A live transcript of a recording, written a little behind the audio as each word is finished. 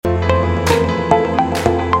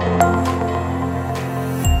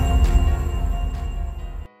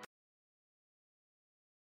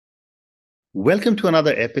Welcome to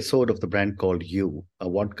another episode of The Brand Called You, a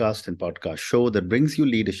podcast and podcast show that brings you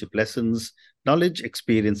leadership lessons, knowledge,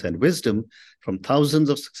 experience, and wisdom from thousands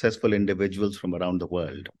of successful individuals from around the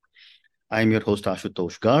world. I'm your host,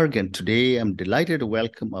 Ashutosh Garg, and today I'm delighted to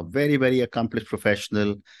welcome a very, very accomplished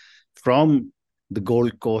professional from the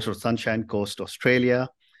Gold Coast or Sunshine Coast, Australia,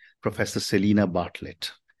 Professor Selena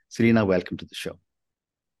Bartlett. Selena, welcome to the show.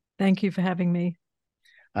 Thank you for having me.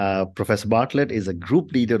 Professor Bartlett is a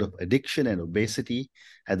group leader of addiction and obesity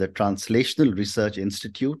at the Translational Research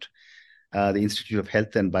Institute, the Institute of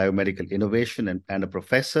Health and Biomedical Innovation, and a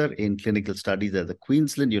professor in clinical studies at the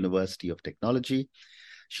Queensland University of Technology.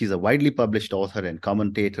 She's a widely published author and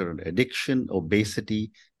commentator on addiction,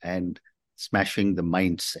 obesity, and smashing the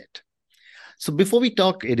mindset. So before we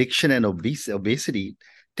talk addiction and obesity,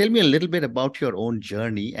 tell me a little bit about your own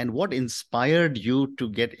journey and what inspired you to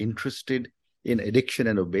get interested in addiction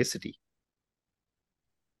and obesity.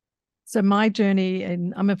 So my journey,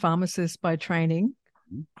 and I'm a pharmacist by training,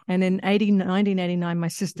 and in 1989, my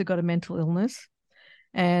sister got a mental illness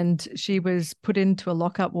and she was put into a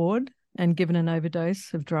lockup ward and given an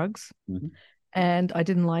overdose of drugs. Mm-hmm. And I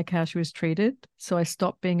didn't like how she was treated. So I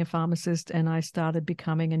stopped being a pharmacist and I started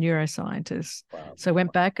becoming a neuroscientist. Wow. So I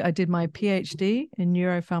went back, I did my PhD in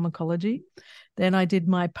neuropharmacology. Then I did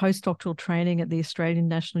my postdoctoral training at the Australian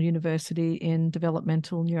National University in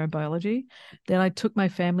developmental neurobiology. Then I took my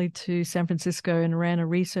family to San Francisco and ran a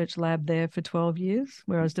research lab there for 12 years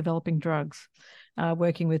where I was developing drugs,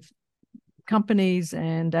 working with companies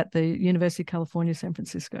and at the University of California, San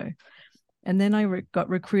Francisco. And then I got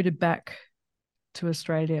recruited back to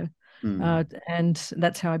Australia. And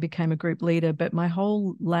that's how I became a group leader. But my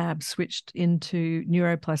whole lab switched into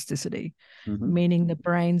neuroplasticity, meaning the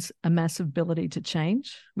brain's a massive ability to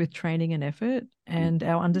change with training and effort, and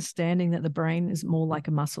our understanding that the brain is more like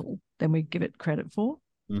a muscle than we give it credit for.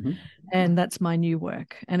 And that's my new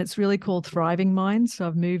work. And it's really called Thriving Minds. So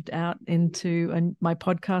I've moved out into, and my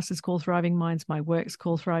podcast is called Thriving Minds. My work's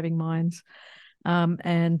called Thriving Minds.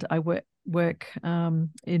 And I work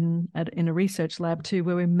in a research lab too,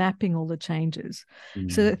 where we're mapping all the changes.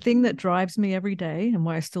 So the thing that drives me every day and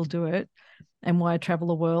why I still do it and why I travel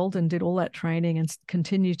the world and did all that training and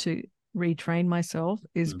continue to retrain myself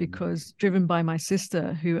is because driven by my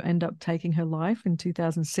sister, who ended up taking her life in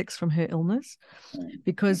 2006 from her illness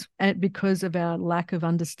because of our lack of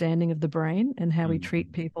understanding of the brain and how we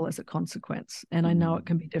treat people as a consequence. And I know it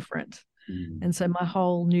can be different. And so my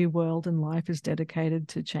whole new world and life is dedicated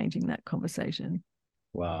to changing that conversation.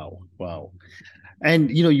 Wow. And,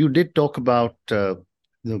 you did talk about the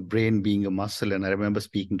brain being a muscle. And I remember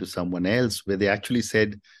speaking to someone else where they actually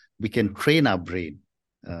said we can train our brain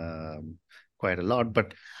quite a lot.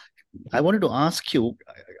 But I wanted to ask you,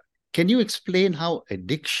 can you explain how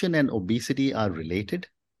addiction and obesity are related?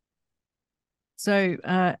 So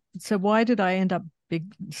why did I end up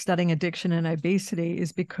studying addiction and obesity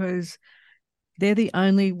is because they're the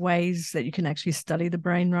only ways that you can actually study the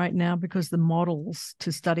brain right now, because the models to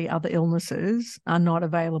study other illnesses are not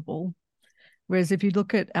available. Whereas if you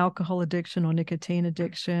look at alcohol addiction or nicotine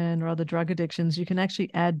addiction or other drug addictions, you can actually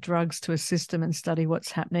add drugs to a system and study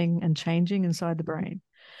what's happening and changing inside the brain.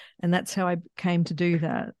 And that's how I came to do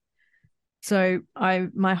that. So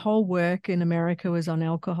my whole work in America was on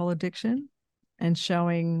alcohol addiction and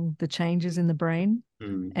showing the changes in the brain.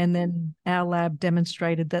 And then our lab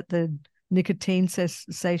demonstrated that the nicotine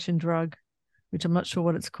cessation drug, which I'm not sure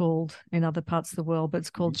what it's called in other parts of the world, but it's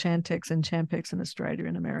called Chantix and Champix in Australia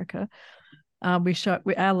and America. Our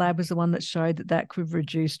lab was the one that showed that could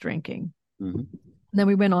reduce drinking. Then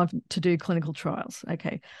we went on to do clinical trials.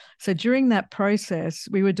 Okay. So during that process,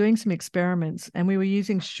 we were doing some experiments and we were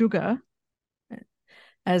using sugar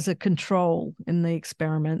as a control in the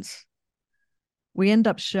experiments. We end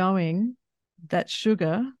up showing that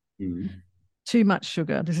sugar, too much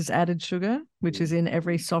sugar, this is added sugar, which is in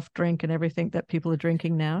every soft drink and everything that people are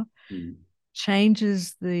drinking now,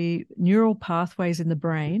 changes the neural pathways in the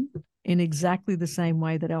brain in exactly the same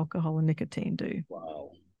way that alcohol and nicotine do.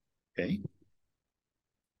 Wow. Okay.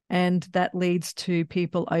 And that leads to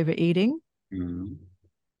people overeating.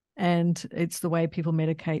 And it's the way people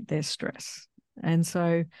medicate their stress. And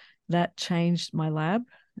so that changed my lab.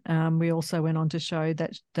 We also went on to show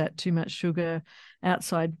that too much sugar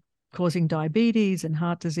outside causing diabetes and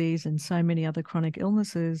heart disease and so many other chronic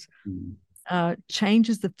illnesses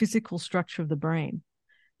changes the physical structure of the brain.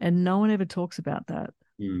 And no one ever talks about that.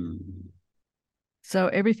 So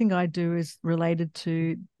everything I do is related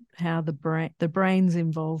to how the brain's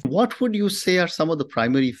involved. What would you say are some of the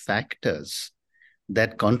primary factors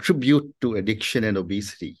that contribute to addiction and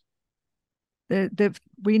obesity?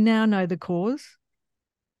 We now know the cause.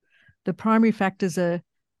 the primary factors are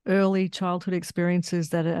early childhood experiences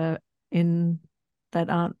that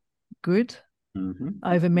aren't good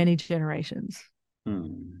over many generations.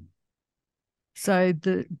 So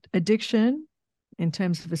the addiction, in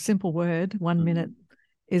terms of a simple word, 1 minute,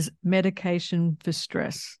 is medication for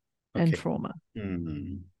stress and trauma.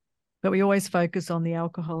 But we always focus on the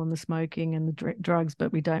alcohol and the smoking and the drugs,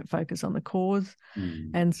 but we don't focus on the cause.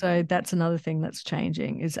 And so that's another thing that's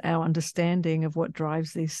changing, is our understanding of what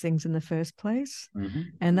drives these things in the first place.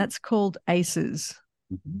 And that's called ACEs.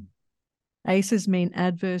 ACEs mean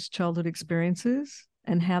adverse childhood experiences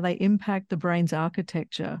and how they impact the brain's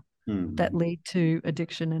architecture that lead to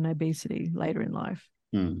addiction and obesity later in life.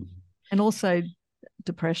 And also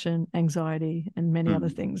depression, anxiety, and many other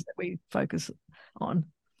things that we focus on.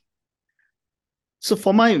 So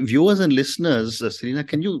for my viewers and listeners, Selena,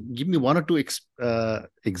 can you give me one or two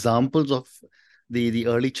examples of the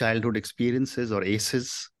early childhood experiences, or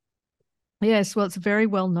ACEs? Yes, well, it's very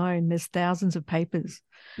well known. There's thousands of papers.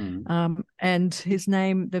 And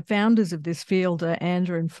the founders of this field are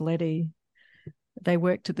Andrew and Fletty. They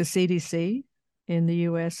worked at the CDC in the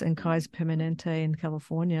US and Kaiser Permanente in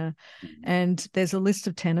California. And there's a list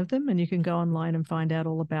of 10 of them, and you can go online and find out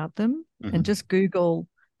all about them. And just Google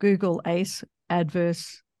ACE,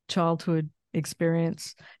 adverse childhood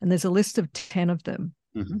experience, and there's a list of 10 of them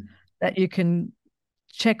that you can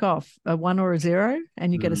check off, a 1 or a 0,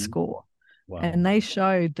 and you get a score. Wow. And they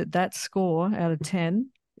showed that score out of 10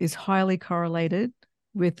 is highly correlated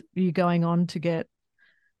with you going on to get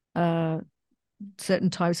certain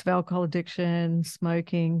types of alcohol addiction,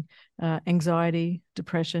 smoking, anxiety,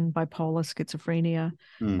 depression, bipolar, schizophrenia,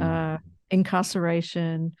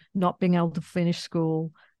 incarceration, not being able to finish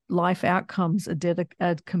school. Life outcomes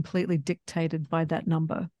are completely dictated by that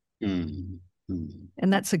number. And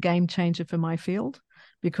that's a game changer for my field,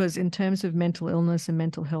 because in terms of mental illness and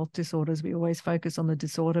mental health disorders, we always focus on the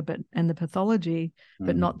disorder and the pathology,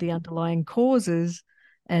 but not the underlying causes.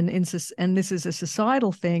 And this is a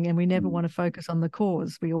societal thing, and we never want to focus on the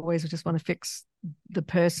cause. We always just want to fix the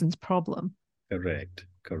person's problem. Correct.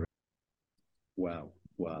 Wow.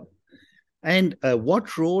 And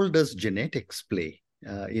what role does genetics play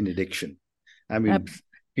in addiction? I mean,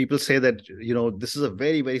 people say that, this is a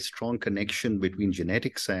very, very strong connection between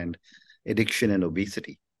genetics and addiction and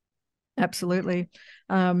obesity. Absolutely.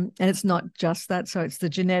 And it's not just that. So it's the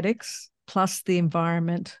genetics plus the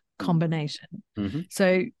environment combination.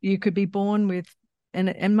 So you could be born with,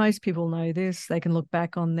 and most people know this, they can look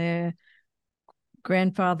back on their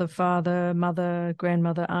grandfather, father, mother,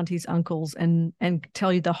 grandmother, aunties, uncles, and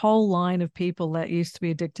tell you the whole line of people that used to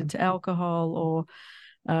be addicted to alcohol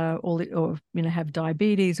or have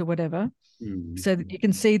diabetes or whatever. So that you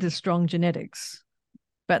can see the strong genetics.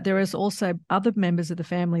 But there is also other members of the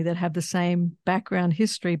family that have the same background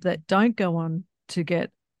history that don't go on to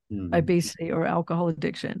get obesity or alcohol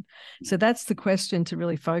addiction. So that's the question to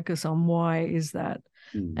really focus on. Why is that?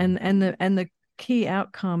 And the key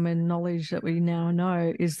outcome and knowledge that we now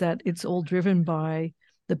know is that it's all driven by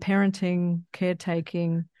the parenting,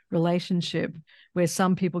 caretaking relationship, where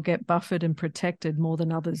some people get buffered and protected more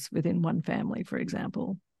than others within one family, for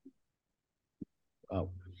example. Wow.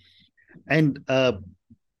 And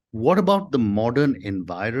what about the modern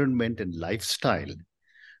environment and lifestyle?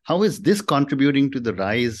 How is this contributing to the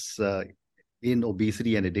rise in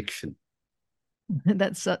obesity and addiction?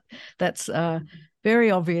 That's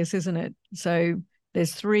very obvious, isn't it? So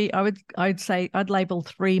there's three. I'd label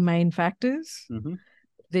three main factors: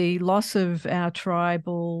 the loss of our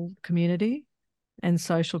tribal community and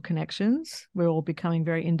social connections. We're all becoming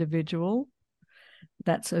very individual.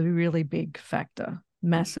 That's a really big factor,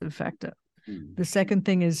 massive factor. The second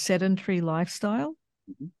thing is sedentary lifestyle.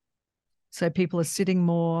 So people are sitting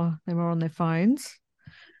more, they're more on their phones.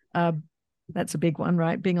 That's a big one,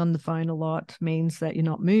 right? Being on the phone a lot means that you're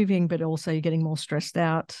not moving, but also you're getting more stressed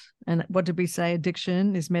out. And what did we say?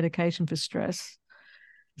 Addiction is medication for stress.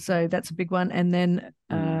 So that's a big one. And then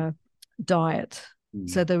diet.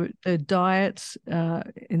 So the diet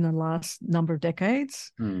in the last number of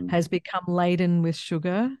decades has become laden with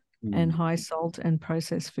sugar and high salt and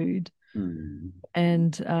processed food.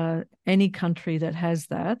 And any country that has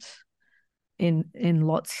that in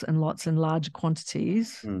lots and lots and large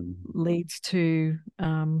quantities leads to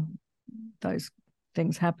those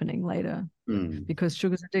things happening later, because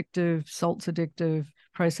sugar's addictive, salt's addictive,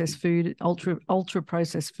 processed food, ultra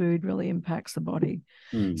processed food really impacts the body.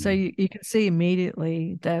 So you can see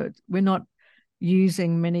immediately that we're not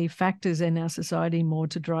using many factors in our society more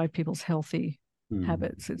to drive people's healthy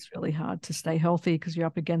habits. It's really hard to stay healthy because you're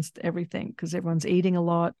up against everything, because everyone's eating a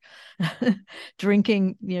lot,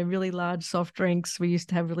 drinking, really large soft drinks. We used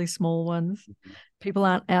to have really small ones. People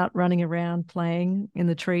aren't out running around playing in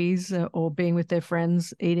the trees or being with their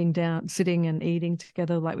friends, sitting and eating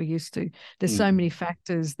together like we used to. There's so many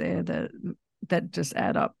factors there that just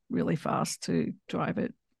add up really fast to drive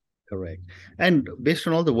it. Correct. And based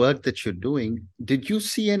on all the work that you're doing, did you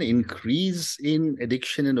see an increase in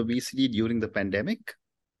addiction and obesity during the pandemic?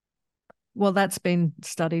 Well, that's been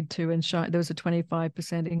studied too and shown there was a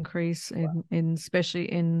 25% increase in especially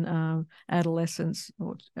in adolescents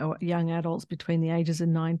or young adults between the ages of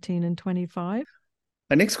 19 and 25.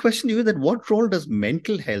 My next question to you is that what role does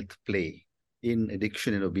mental health play in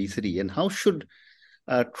addiction and obesity, and how should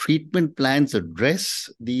treatment plans address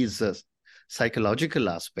these psychological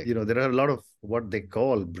aspects? There are a lot of what they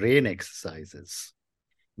call brain exercises,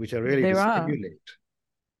 which are really to stimulate.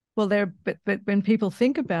 Well, but when people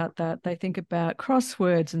think about that, they think about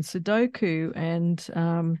crosswords and Sudoku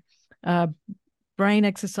and brain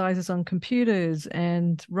exercises on computers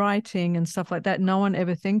and writing and stuff like that. No one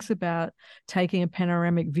ever thinks about taking a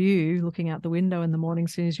panoramic view, looking out the window in the morning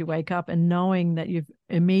as soon as you wake up and knowing that you've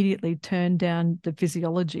immediately turned down the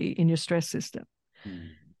physiology in your stress system.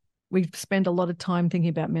 We spend a lot of time thinking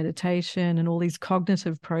about meditation and all these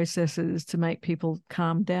cognitive processes to make people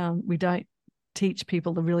calm down. We don't teach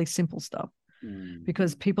people the really simple stuff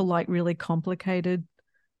because people like really complicated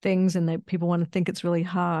things and people want to think it's really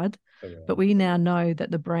hard. But we now know that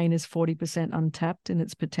the brain is 40% untapped in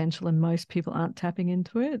its potential, and most people aren't tapping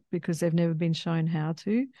into it because they've never been shown how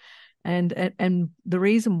to. And the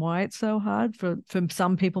reason why it's so hard for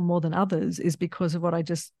some people more than others is because of what I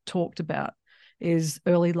just talked about, is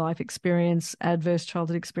early life experience, adverse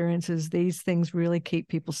childhood experiences. These things really keep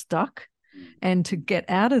people stuck. And to get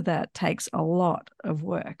out of that takes a lot of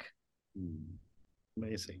work.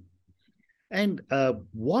 Amazing. And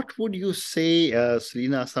what would you say,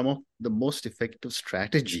 Selena, some of the most effective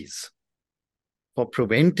strategies for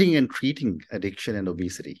preventing and treating addiction and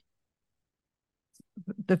obesity?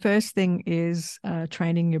 The first thing is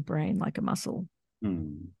training your brain like a muscle.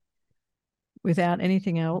 Without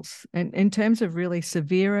anything else. And in terms of really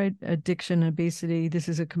severe addiction, obesity, this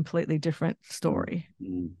is a completely different story.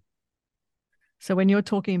 So when you're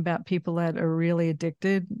talking about people that are really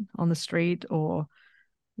addicted on the street, or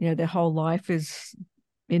their whole life is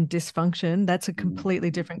in dysfunction, that's a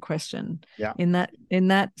completely different question. Yeah. In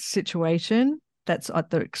that situation, that's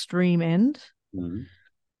at the extreme end.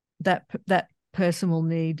 That person will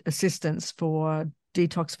need assistance for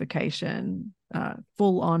detoxification,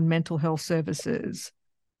 full-on mental health services,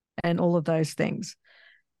 and all of those things.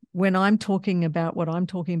 When I'm talking about what I'm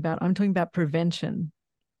talking about prevention.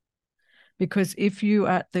 Because if you're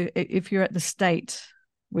at the state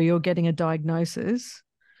where you're getting a diagnosis,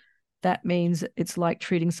 that means it's like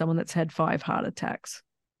treating someone that's had 5 heart attacks.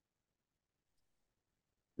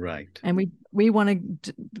 Right. And we want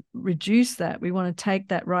to reduce that. We want to take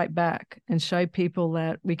that right back and show people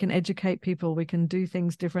that we can educate people. We can do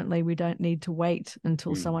things differently. We don't need to wait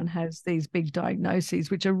until someone has these big diagnoses,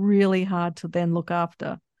 which are really hard to then look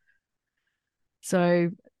after. So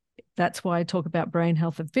that's why I talk about brain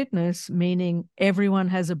health and fitness, meaning everyone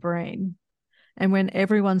has a brain. And when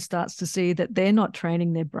everyone starts to see that they're not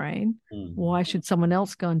training their brain, why should someone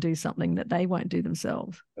else go and do something that they won't do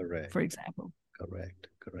themselves? Correct. For example.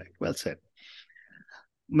 Correct. Well said.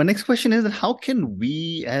 My next question is that how can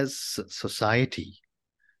we as society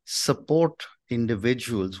support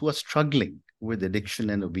individuals who are struggling with addiction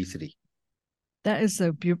and obesity? That is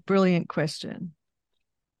a brilliant question.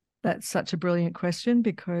 That's such a brilliant question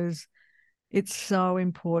because it's so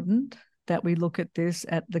important that we look at this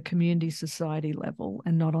at the community society level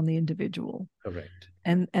and not on the individual. Correct.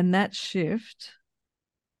 And that shift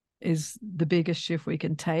is the biggest shift we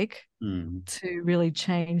can take to really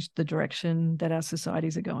change the direction that our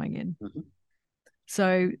societies are going in.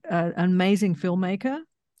 So an amazing filmmaker,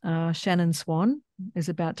 Shannon Swan, is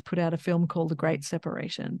about to put out a film called The Great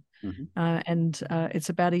Separation. And it's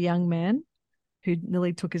about a young man who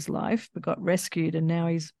nearly took his life but got rescued, and now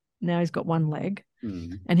he's got one leg.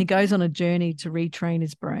 And he goes on a journey to retrain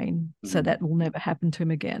his brain so that will never happen to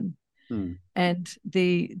him again. And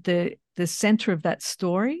the center of that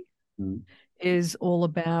story is all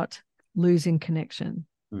about losing connection.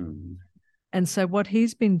 And so what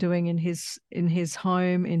he's been doing in his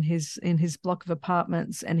home, in his block of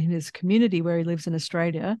apartments, and in his community where he lives in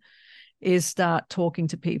Australia, is start talking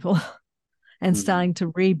to people and starting to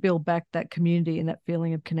rebuild back that community and that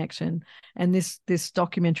feeling of connection. And this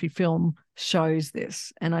documentary film shows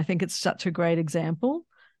this. And I think it's such a great example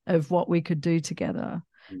of what we could do together.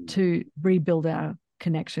 to rebuild our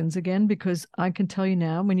connections again. Because I can tell you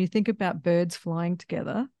now, when you think about birds flying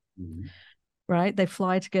together, right, they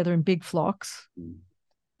fly together in big flocks,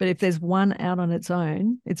 but if there's one out on its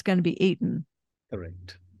own, it's going to be eaten.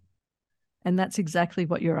 Correct. And that's exactly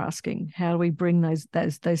what you're asking. How do we bring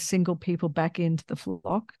those single people back into the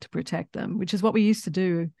flock to protect them, which is what we used to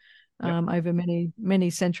do over many, many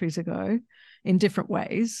centuries ago in different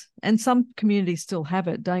ways. And some communities still have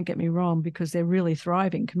it, don't get me wrong, because they're really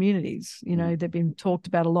thriving communities. You know, they've been talked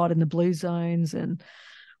about a lot in the blue zones and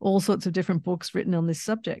all sorts of different books written on this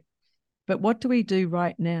subject. But what do we do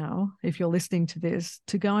right now, if you're listening to this,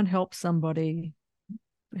 to go and help somebody,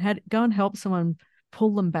 go and help someone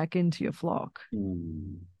pull them back into your flock?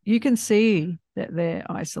 You can see that they're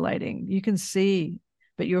isolating. You can see,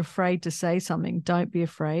 but you're afraid to say something. Don't be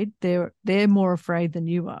afraid. They're more afraid than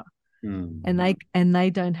you are. And they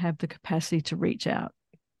don't have the capacity to reach out.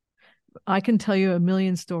 I can tell you a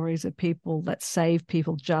million stories of people that save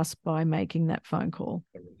people just by making that phone call.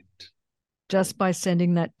 Just by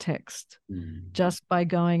sending that text, just by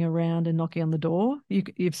going around and knocking on the door, you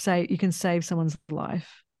can save someone's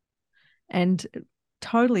life and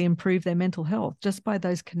totally improve their mental health just by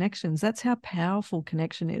those connections. That's how powerful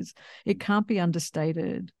connection is. It can't be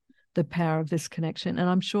understated, the power of this connection. And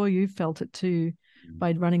I'm sure you've felt it too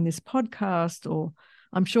by running this podcast, or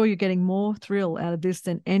I'm sure you're getting more thrill out of this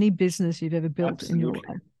than any business you've ever built in your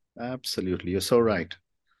life. Absolutely. You're so right.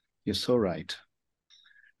 You're so right.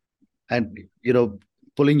 And, you know,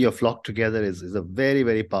 pulling your flock together is a very,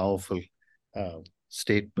 very powerful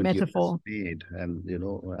statement Metaphor. you made. And, you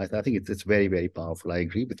know, I think it's very, very powerful. I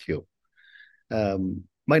agree with you.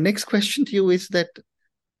 My next question to you is that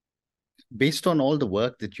based on all the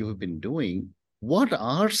work that you have been doing, what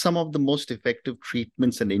are some of the most effective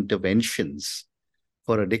treatments and interventions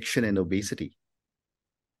for addiction and obesity?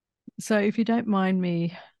 So if you don't mind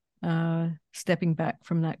me stepping back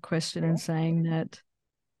from that question and saying that,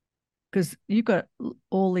 because you've got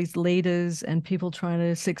all these leaders and people trying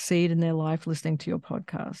to succeed in their life listening to your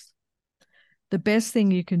podcast. The best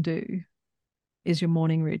thing you can do is your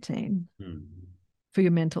morning routine for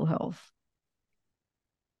your mental health.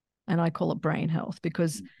 And I call it brain health,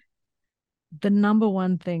 because the number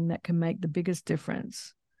one thing that can make the biggest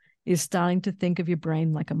difference is starting to think of your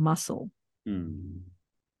brain like a muscle.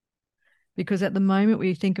 Because at the moment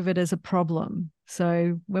we think of it as a problem.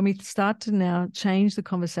 So when we start to now change the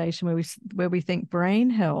conversation where we think brain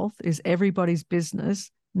health is everybody's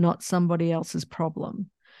business, not somebody else's problem.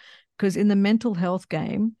 Because in the mental health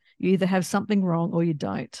game, you either have something wrong or you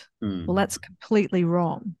don't. Well, that's completely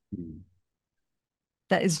wrong.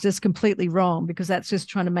 That is just completely wrong, because that's just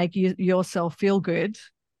trying to make yourself feel good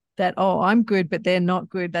that, oh, I'm good, but they're not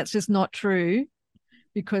good. That's just not true,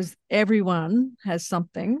 because everyone has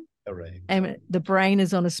something. Correct. And the brain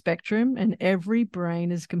is on a spectrum, and every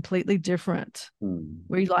brain is completely different.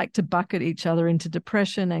 We like to bucket each other into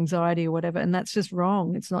depression, anxiety, or whatever, and that's just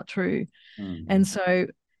wrong. It's not true. And so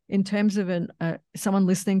in terms of someone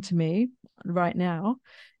listening to me right now,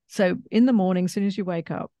 so in the morning, as soon as you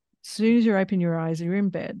wake up, as soon as you open your eyes and you're in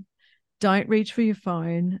bed, don't reach for your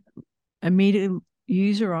phone. Immediately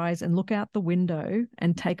use your eyes and look out the window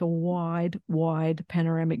and take a wide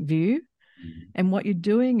panoramic view. And what you're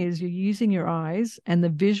doing is you're using your eyes and the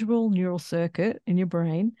visual neural circuit in your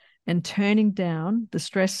brain and turning down the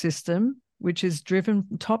stress system, which is driven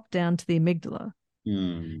top down to the amygdala.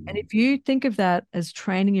 And if you think of that as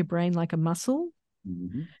training your brain like a muscle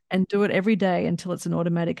and do it every day until it's an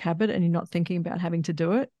automatic habit and you're not thinking about having to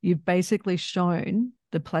do it, you've basically shown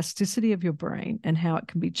the plasticity of your brain and how it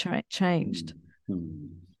can be changed.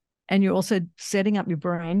 And you're also setting up your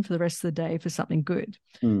brain for the rest of the day for something good.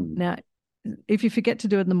 Now, if you forget to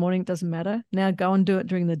do it in the morning, it doesn't matter. Now go and do it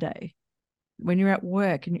during the day. When you're at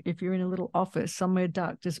work and if you're in a little office somewhere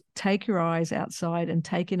dark, just take your eyes outside and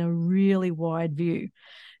take in a really wide view.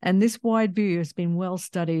 And this wide view has been well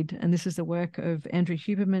studied. And this is the work of Andrew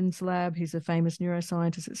Huberman's lab. He's a famous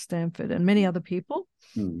neuroscientist at Stanford, and many other people.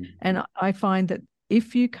 And I find that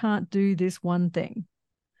if you can't do this one thing,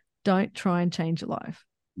 don't try and change your life.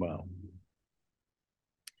 Wow.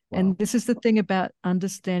 And this is the thing about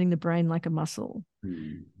understanding the brain like a muscle.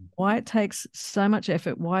 Why it takes so much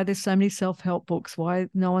effort, why there's so many self-help books, why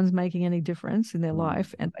no one's making any difference in their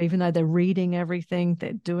life. And even though they're reading everything,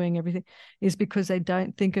 they're doing everything, is because they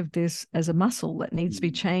don't think of this as a muscle that needs to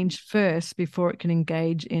be changed first before it can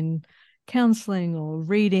engage in counseling or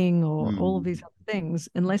reading or all of these other things.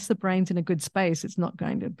 Unless the brain's in a good space, it's not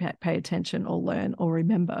going to pay attention or learn or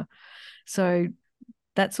remember. So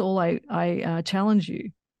that's all I challenge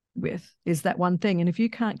you with, is that one thing. And if you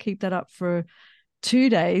can't keep that up for 2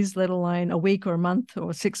 days, let alone a week or a month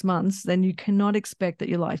or 6 months, then you cannot expect that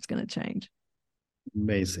your life's going to change.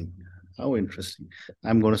 Amazing. How interesting.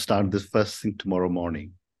 I'm going to start this first thing tomorrow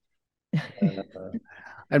morning.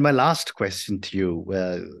 And my last question to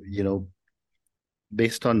you,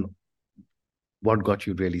 based on what got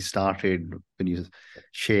you really started when you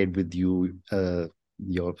shared with your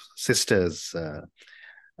sister's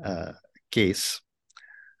case,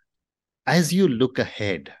 as you look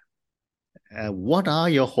ahead, what are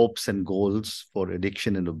your hopes and goals for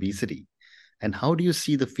addiction and obesity? And how do you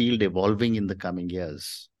see the field evolving in the coming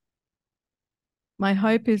years? My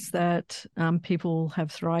hope is that people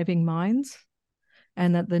have thriving minds,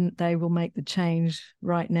 and that then they will make the change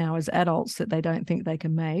right now as adults that they don't think they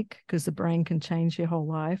can make, because the brain can change your whole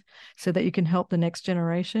life, so that you can help the next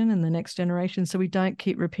generation and the next generation, so we don't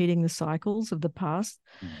keep repeating the cycles of the past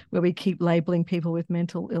where we keep labeling people with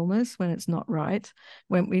mental illness when it's not right.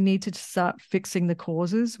 When we need to start fixing the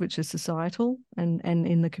causes, which is societal and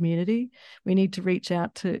in the community. We need to reach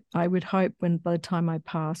out to, I would hope when by the time I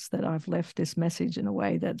pass that I've left this message in a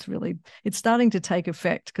way that's really, it's starting to take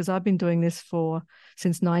effect, because I've been doing this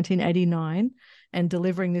since 1989 and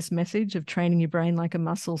delivering this message of training your brain like a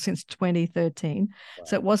muscle since 2013. Wow.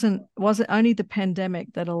 So it wasn't only the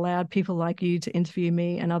pandemic that allowed people like you to interview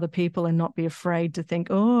me and other people and not be afraid to think,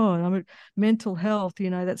 oh, I'm mental health,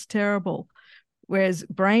 that's terrible. Whereas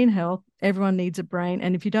brain health, everyone needs a brain.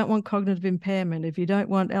 And if you don't want cognitive impairment, if you don't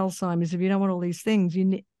want Alzheimer's, if you don't want all these things,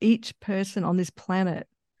 each person on this planet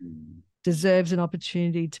deserves an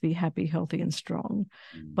opportunity to be happy, healthy, and strong.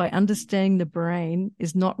 By understanding the brain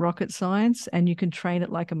is not rocket science, and you can train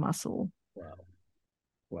it like a muscle.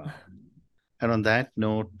 Wow. And on that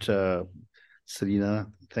note, Selena,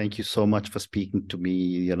 thank you so much for speaking to me.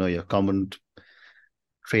 Your comment,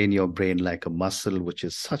 train your brain like a muscle, which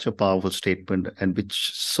is such a powerful statement and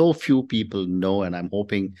which so few people know. And I'm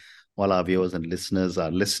hoping all our viewers and listeners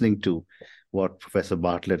are listening to what Professor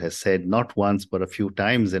Bartlett has said, not once, but a few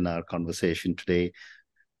times in our conversation today.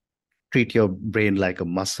 Treat your brain like a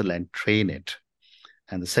muscle and train it.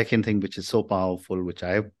 And the second thing, which is so powerful, which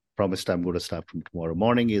I promised I'm going to start from tomorrow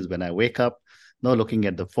morning, is when I wake up, no looking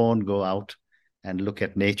at the phone, go out and look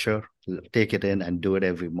at nature, take it in and do it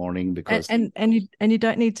every morning. Because and you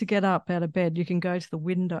don't need to get up out of bed. You can go to the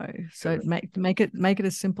window. So make it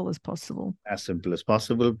as simple as possible. As simple as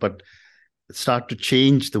possible, but start to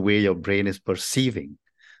change the way your brain is perceiving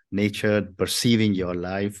nature, perceiving your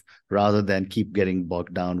life, rather than keep getting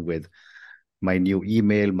bogged down with my new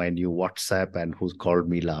email, my new WhatsApp, and who's called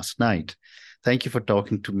me last night. Thank you for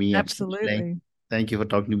talking to me. Absolutely. Thank you for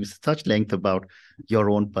talking to me with such length about your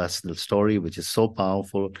own personal story, which is so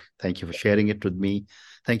powerful. Thank you for sharing it with me.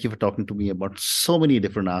 Thank you for talking to me about so many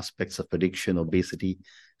different aspects of addiction, obesity,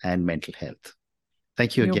 and mental health.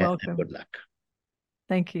 Thank you again. You're welcome. And good luck.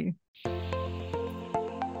 Thank you.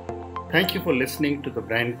 Thank you for listening to the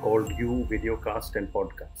Brand Called You videocast and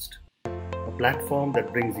podcast, a platform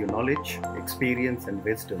that brings you knowledge, experience, and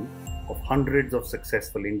wisdom of hundreds of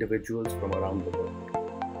successful individuals from around the world.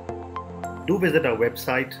 Do visit our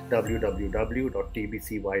website www.tbcy.in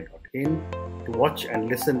to watch and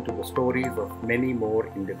listen to the stories of many more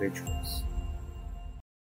individuals.